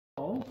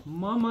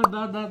Mama,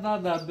 da,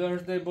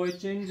 birthday boy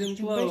changing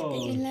clothes.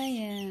 Birthday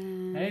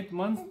Illya. 8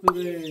 months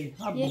today.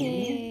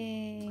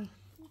 Yay!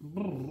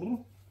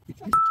 Brrr.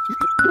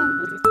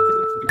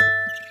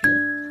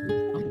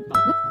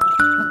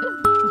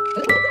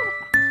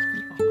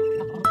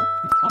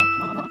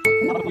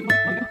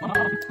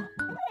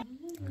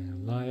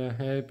 Illya,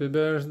 happy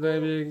birthday,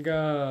 big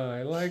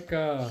guy.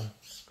 Laika.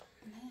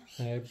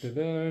 Happy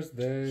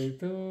birthday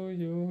to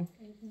you.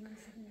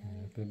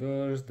 Happy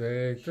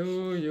birthday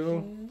to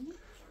you.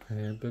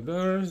 Happy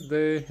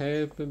birthday,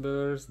 happy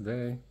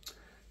birthday.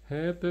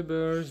 Happy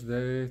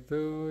birthday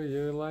to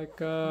you,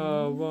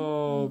 Laika.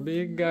 Wow,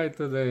 big guy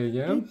today,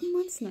 yeah? 8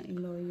 months na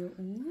Illya.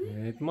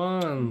 8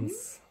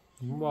 months.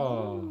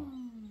 Wow.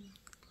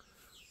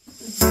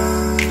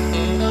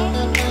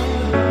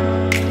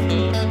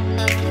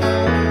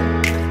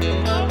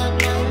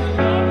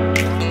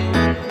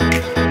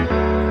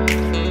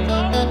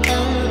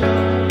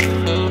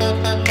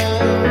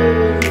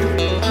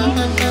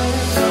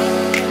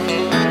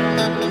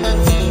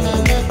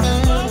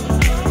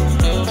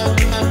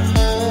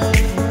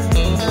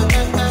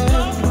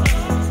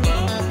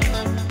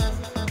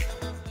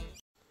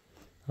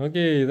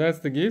 Okay, that's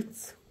the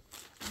gifts.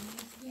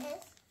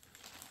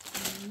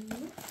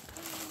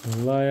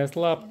 Illya's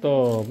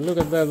laptop. Look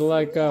at that,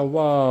 Laika.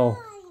 Wow.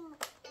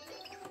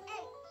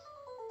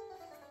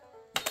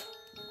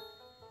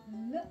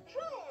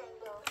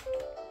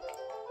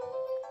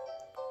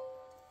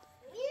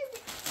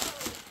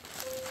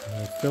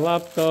 That's the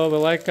laptop,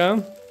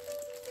 Laika.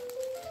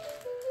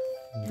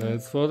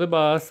 That's for the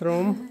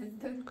bathroom.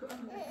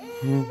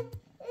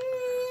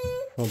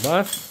 For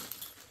bath.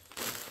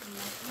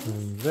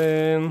 And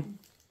then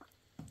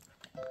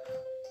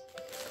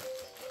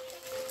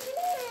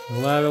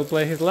Illya will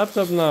play his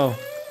laptop now.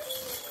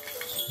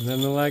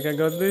 Then Laika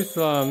got this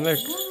one. Look.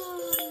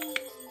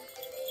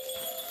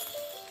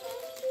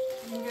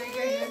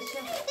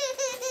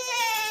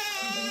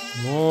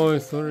 Oh,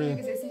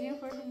 sorry.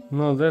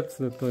 No, that's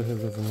the toy he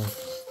doesn't know.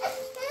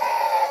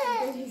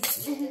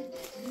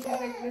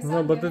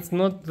 No, but it's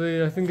not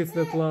the. I think it's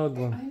that loud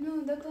one. I know,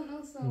 that one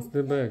also. It's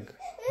the bag.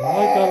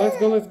 Laika, let's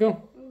go, let's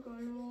go.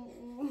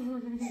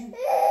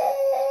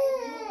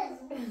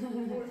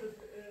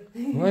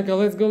 Laika,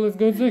 let's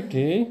go,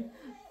 Jackie.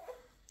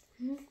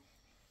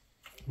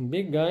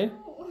 Big guy.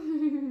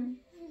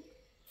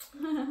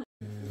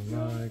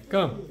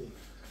 Laika.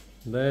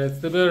 That's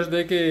the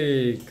birthday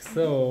cake.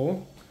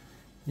 So,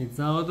 it's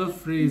out of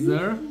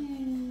freezer.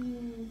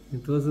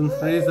 It wasn't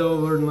freeze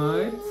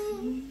overnight.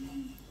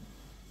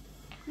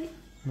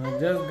 I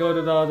just got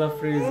it out of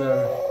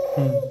freezer.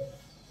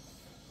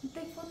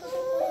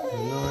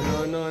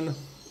 No.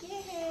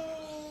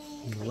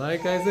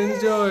 Laika is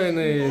enjoying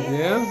it,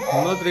 yeah?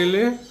 Not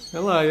really?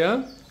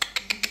 Illya?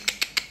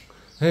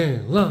 Hey,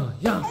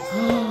 Illya!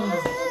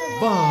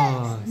 Ba!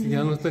 Sige,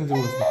 ano stand mo?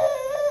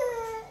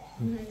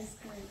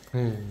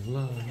 Hey,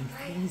 Illya!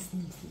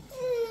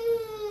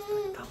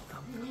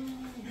 Tam.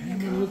 Hey,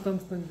 ano tam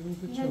stand mo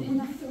to show?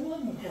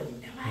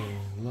 Hey,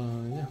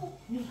 Illya!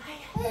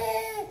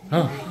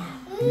 Ha!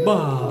 Ba!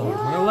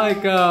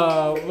 Laika!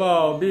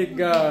 Wow, big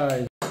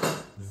guy!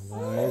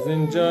 Illya is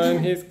enjoying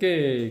his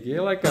cake.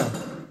 Yeah, Laika?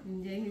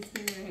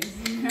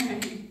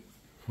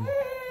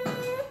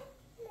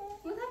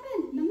 What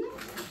happened?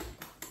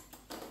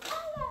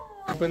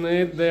 Open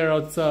it there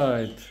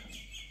outside.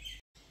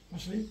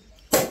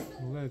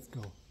 Let's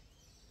go.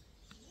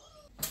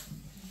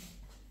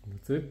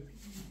 That's it.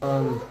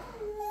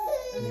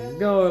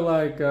 Go,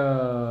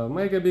 Laika.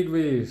 Make a big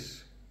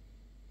wish.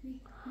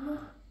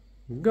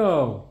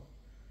 Go.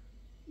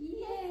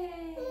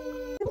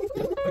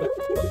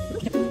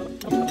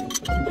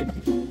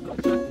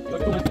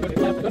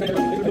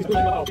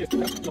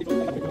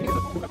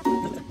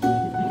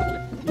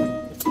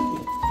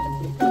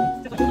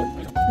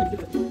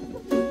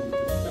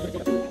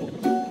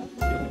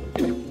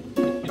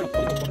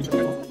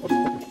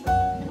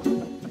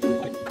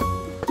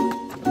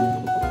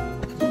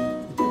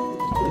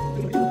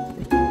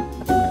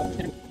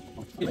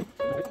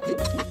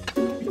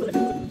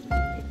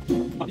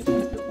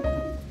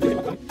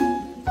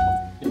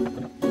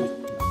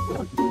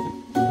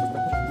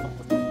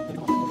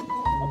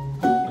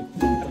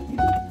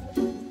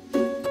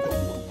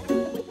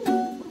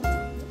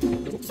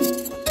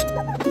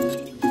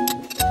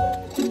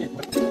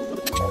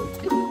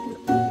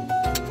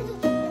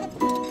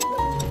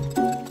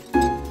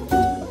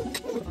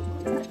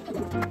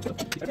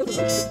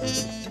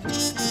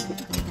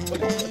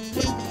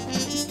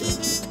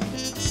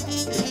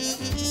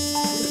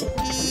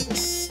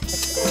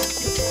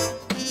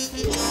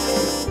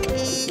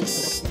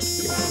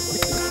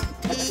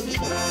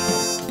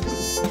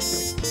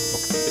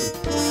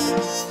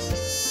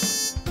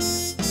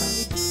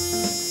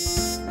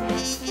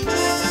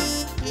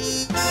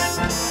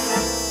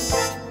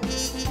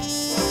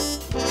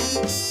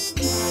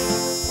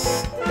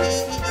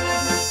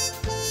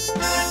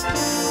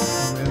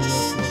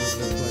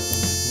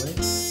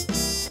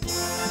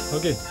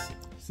 Okay,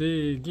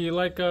 see, he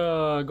like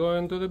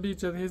going to the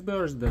beach at his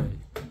birthday.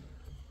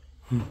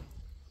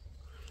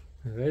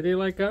 Ready,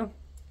 Laika?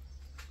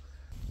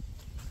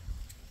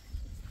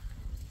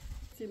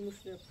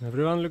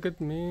 Everyone, look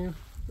at me.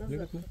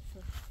 Look at me.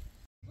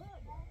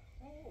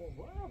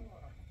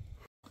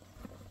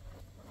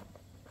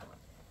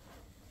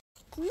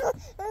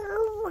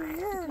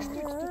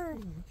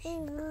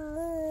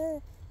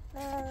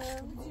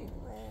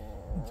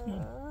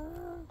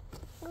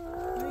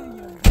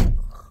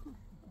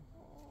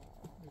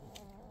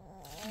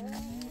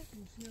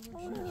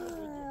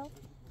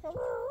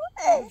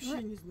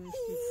 Вообще не знаю,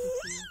 что это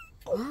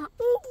такое.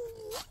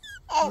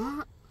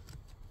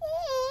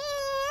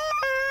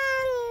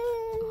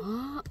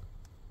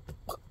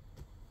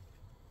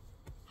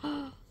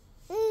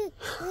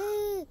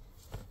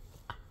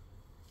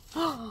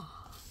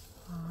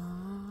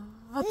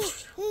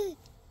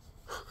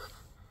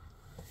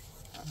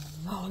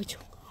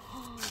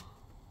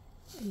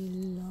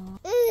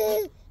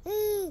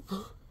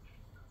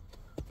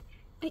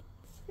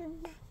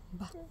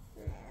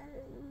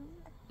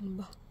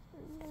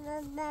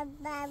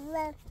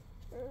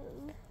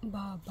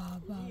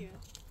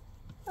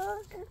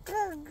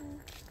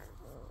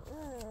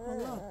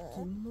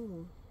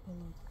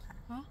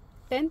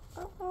 Пен?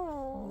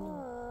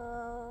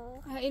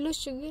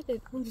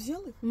 Illustrated. Он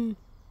взял их?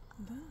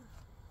 Да.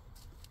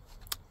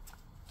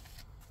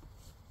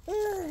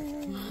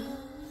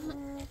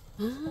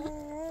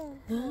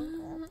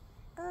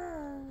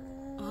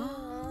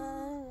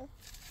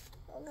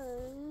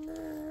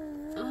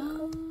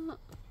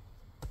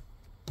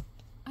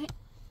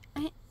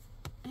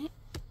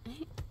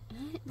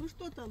 Ну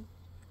что там?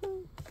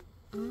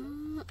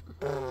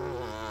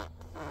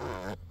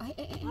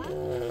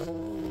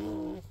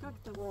 Как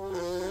там?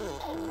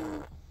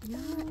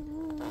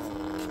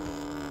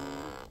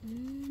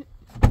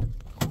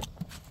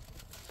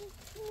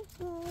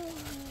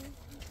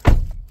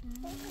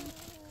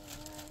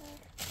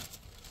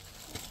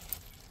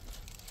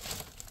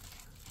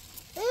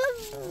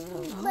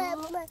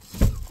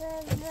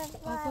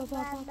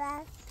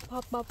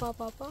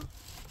 Папа.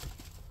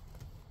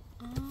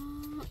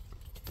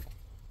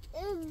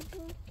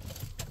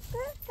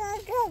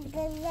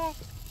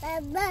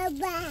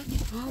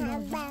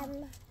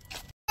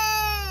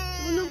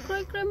 Ну,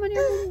 край man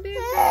yung baby.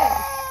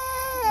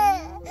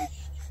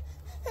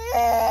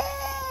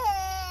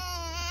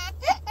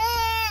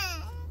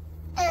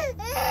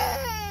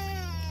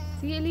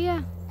 Sige, Lia.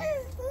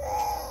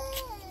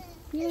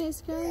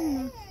 Yes, kain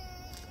na.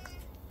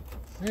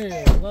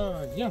 Hey,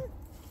 yeah.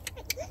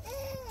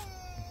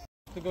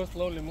 To go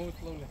slowly, move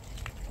slowly.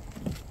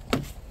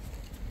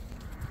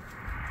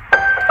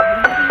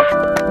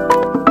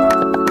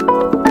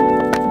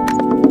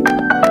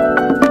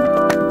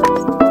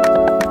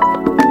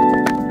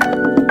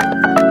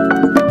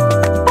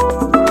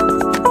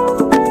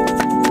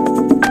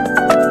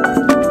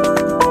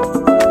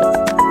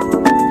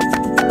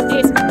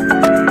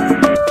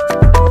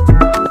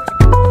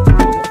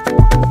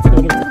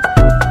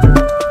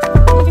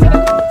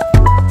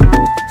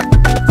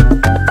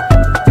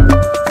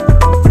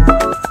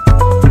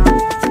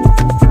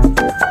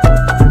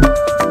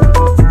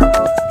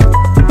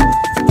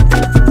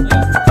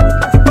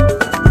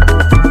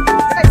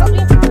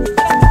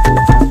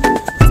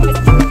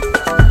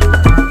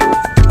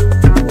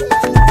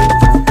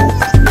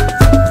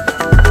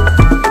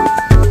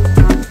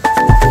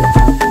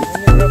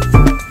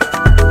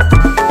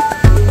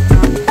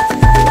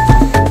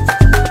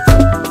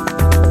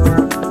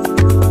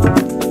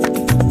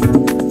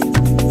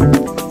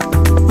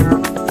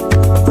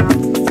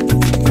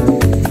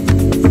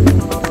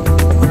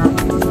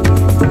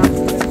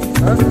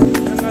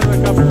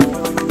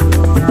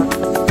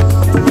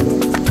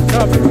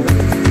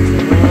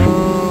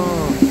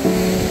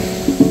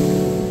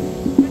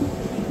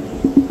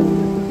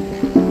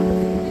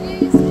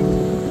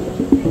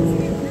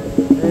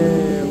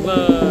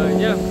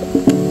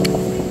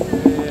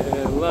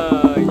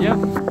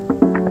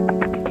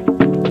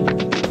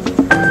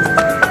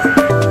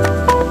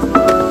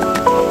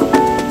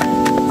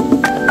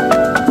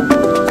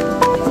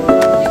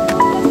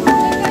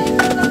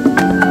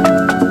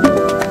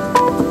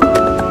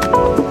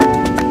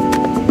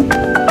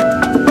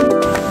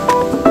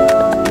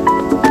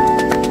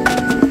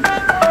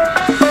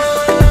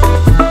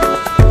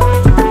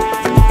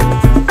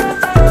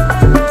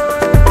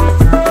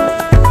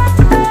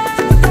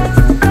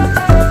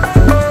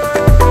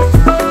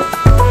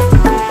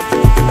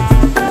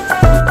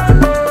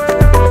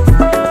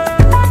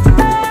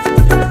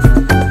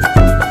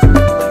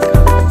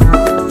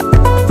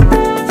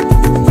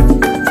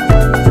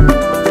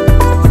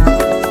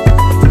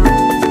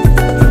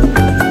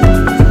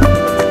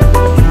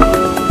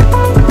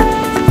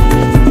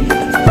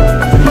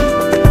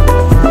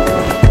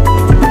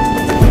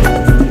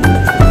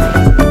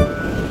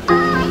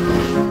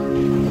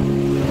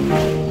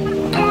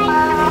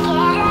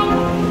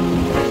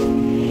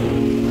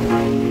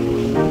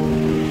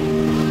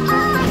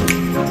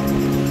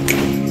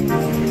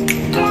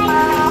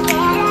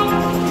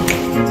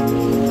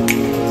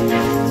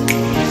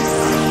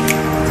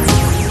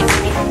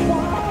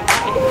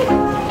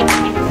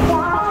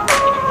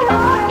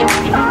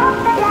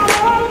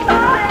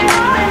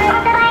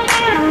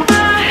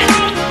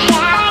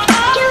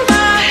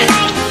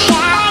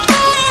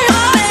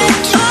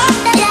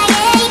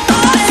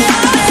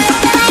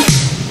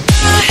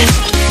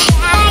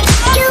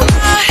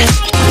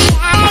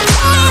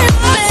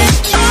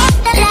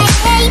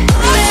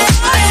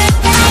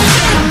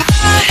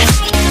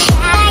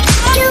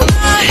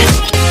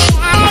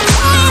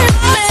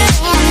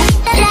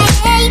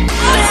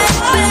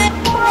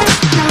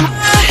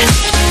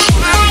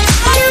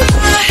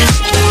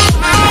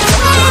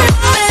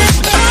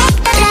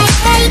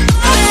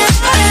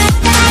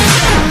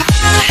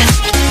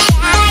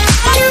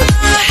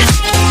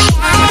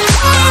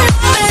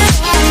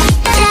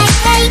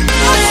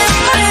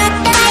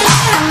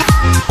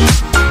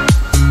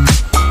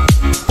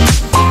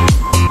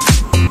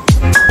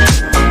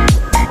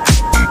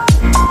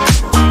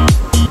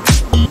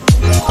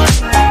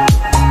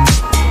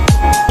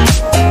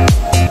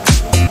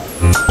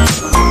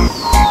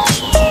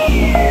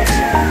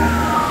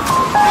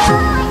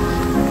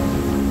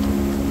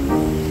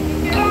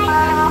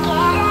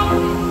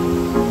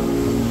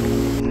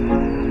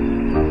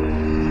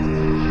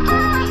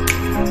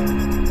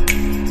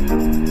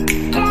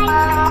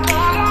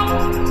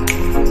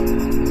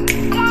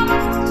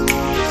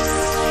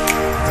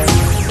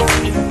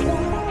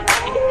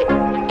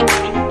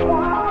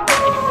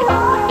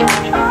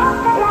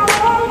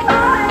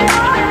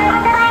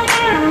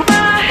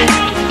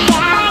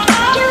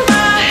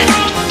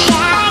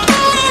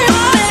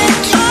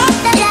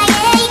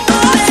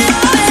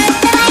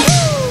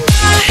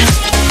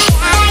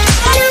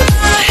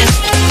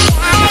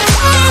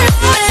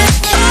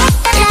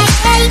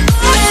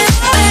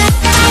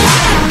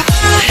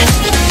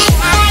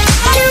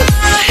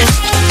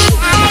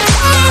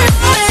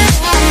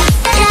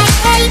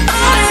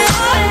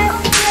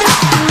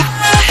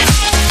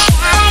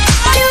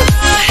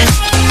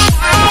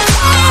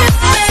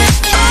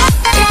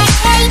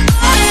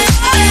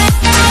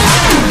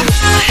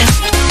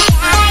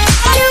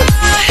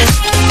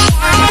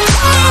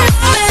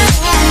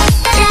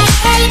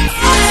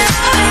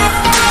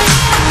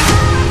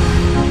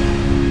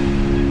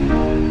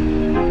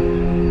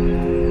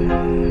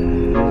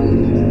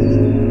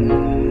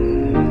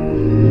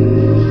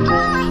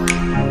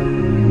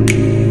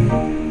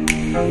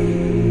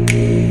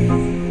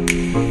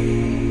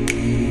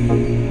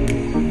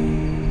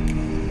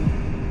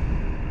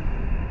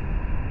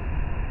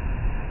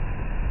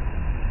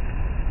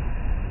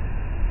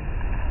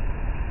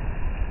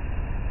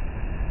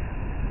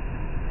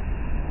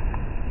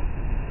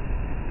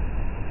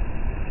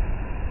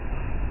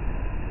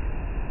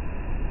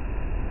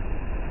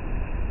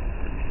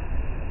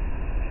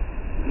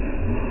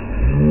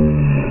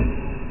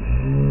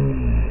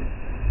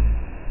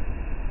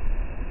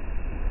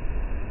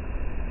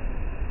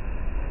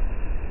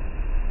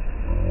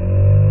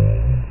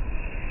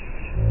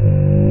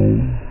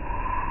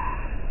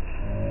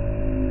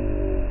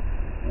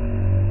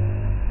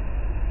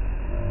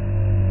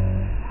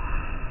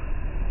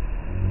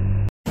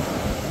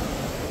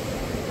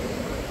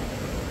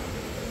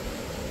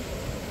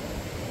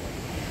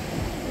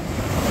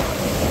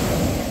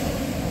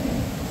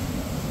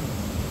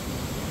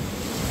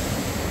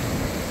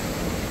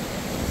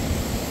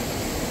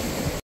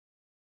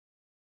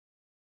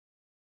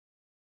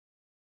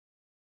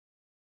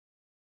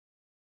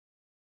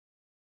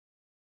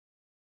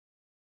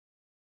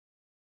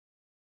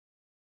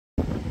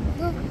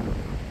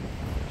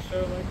 show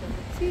like that?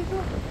 See, go.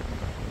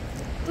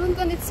 Don't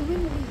go, it's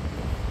windy.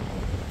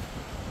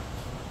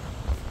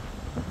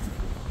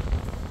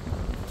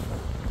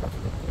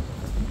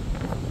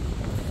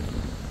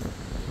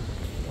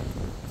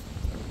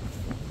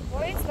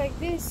 Why it's like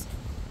this?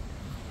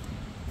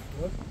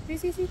 What?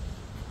 See.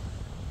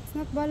 It's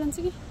not balanced.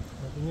 Sige.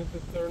 But you need to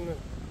turn it.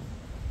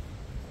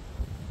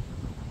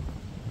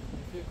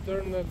 If you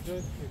turn that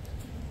joystick,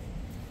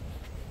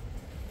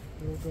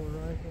 it will go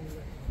right and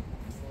left.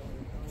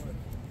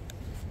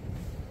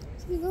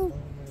 Sige, go.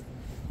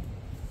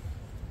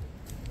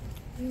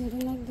 Yeah, I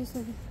don't like this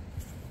one.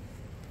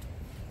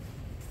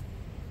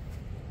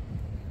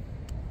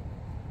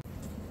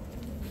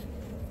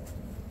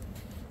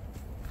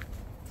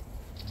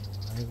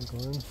 I'm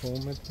going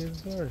home at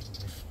his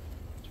birthday.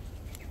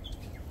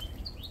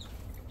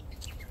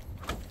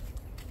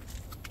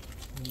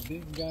 A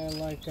big guy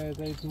like at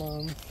 8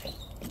 months.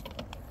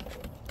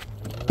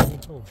 I'm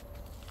going home.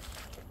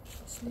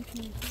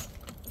 Sleeping.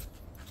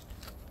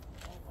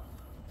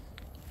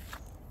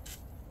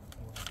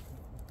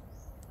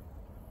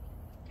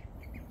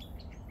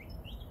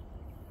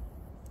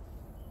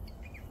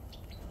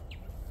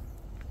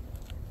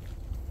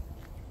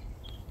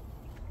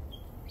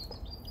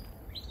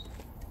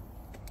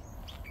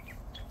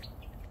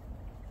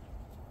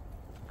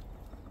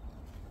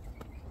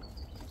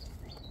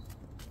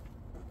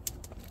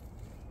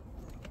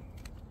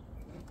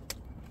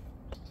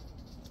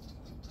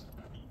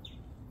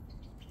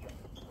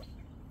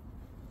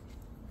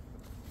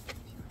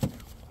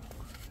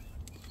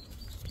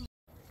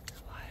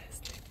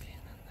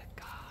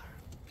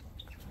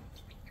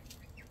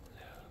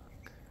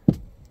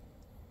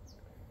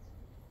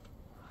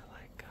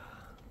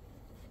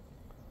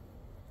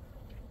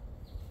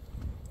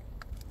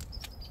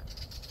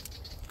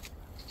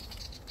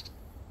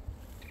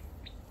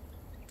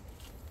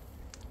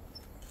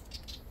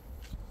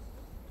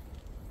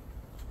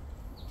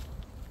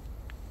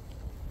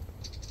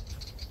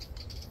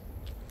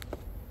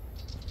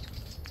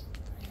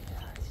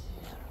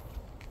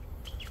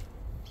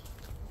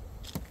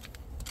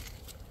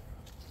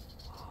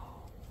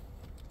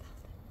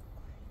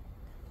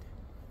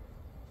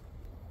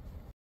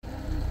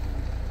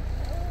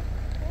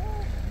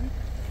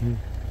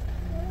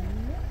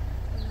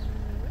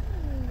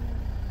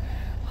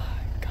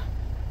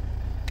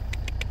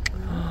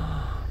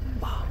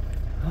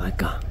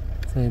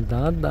 Say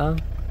Dada.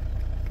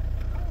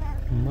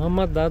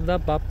 Mama, Dada,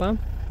 Papa.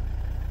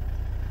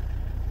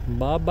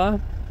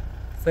 Baba.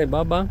 Say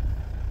Baba.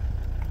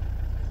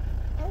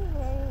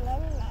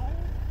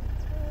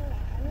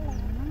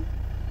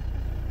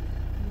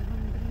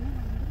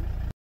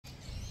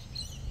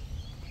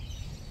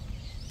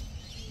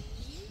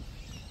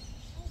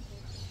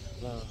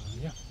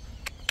 Yeah.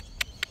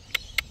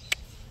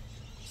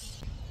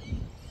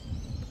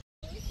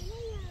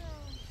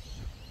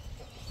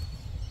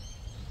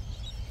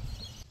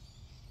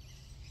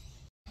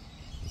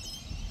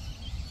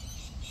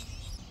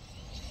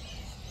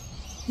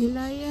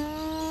 Illya.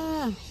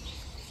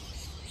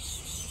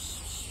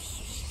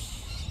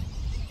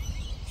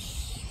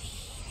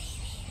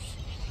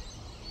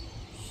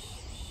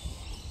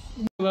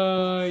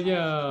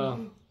 Illya.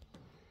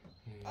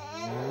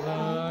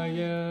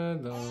 Illya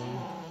dong.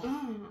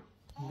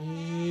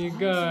 Big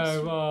guy.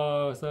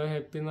 Wow, so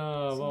happy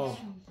now. Wow. Oh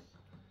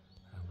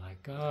my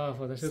god,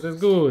 photoshoot is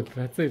good.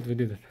 That's it, we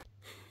did it.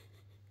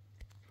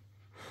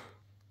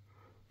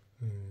 Oh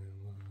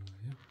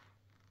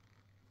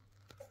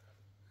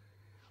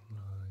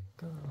my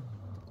god.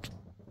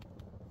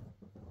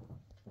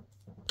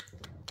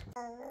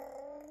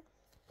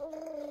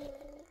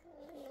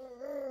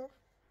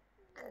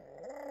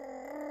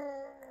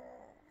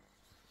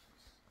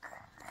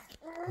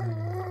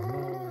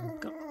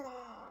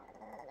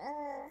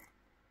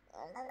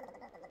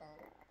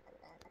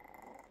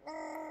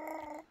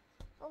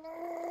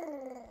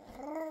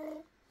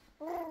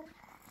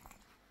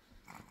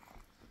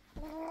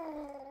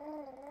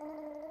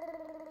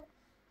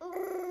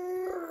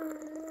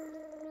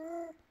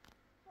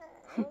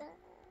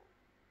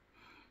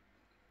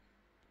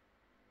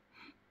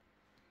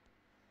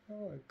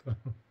 Oh my god.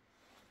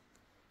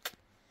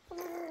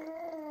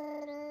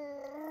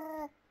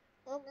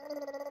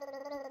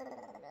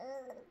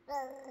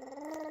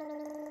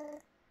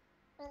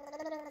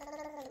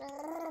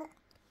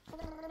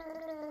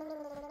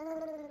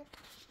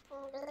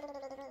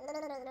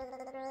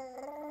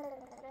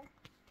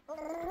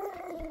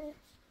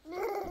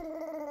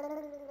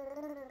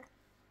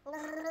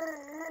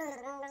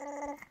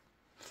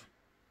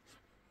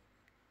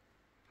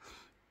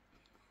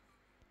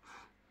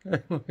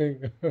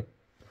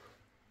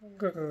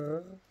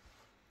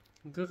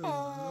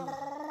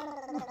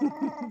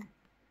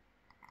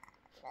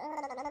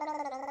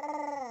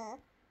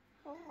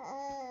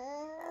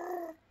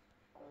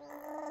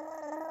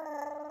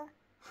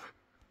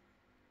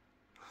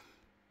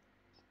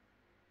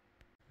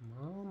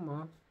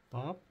 Mama,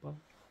 Papa,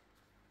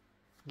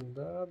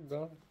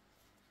 Dada.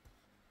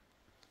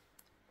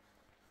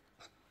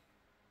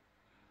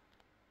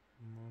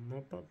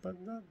 Mama, Papa,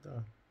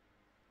 Dada.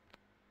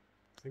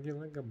 Sige,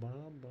 like a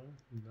baba.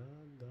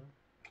 Da.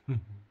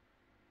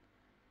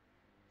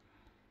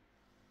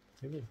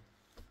 Sige.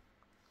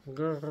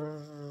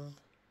 Grrr.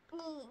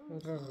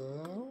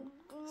 Grrr.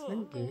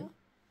 Sige.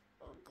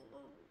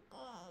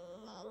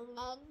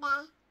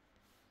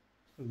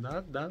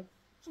 Da.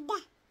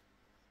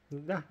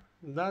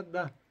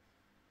 Da.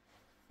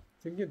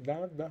 Sige,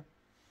 da.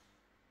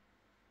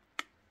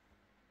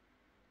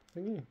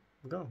 Sige,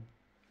 go.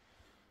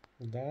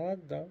 Da.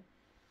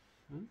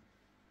 Hmm?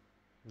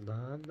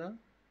 Da.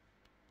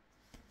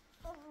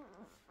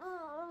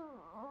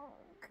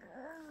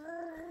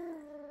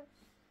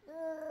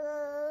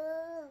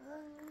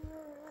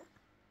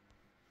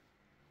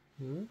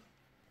 Hmm?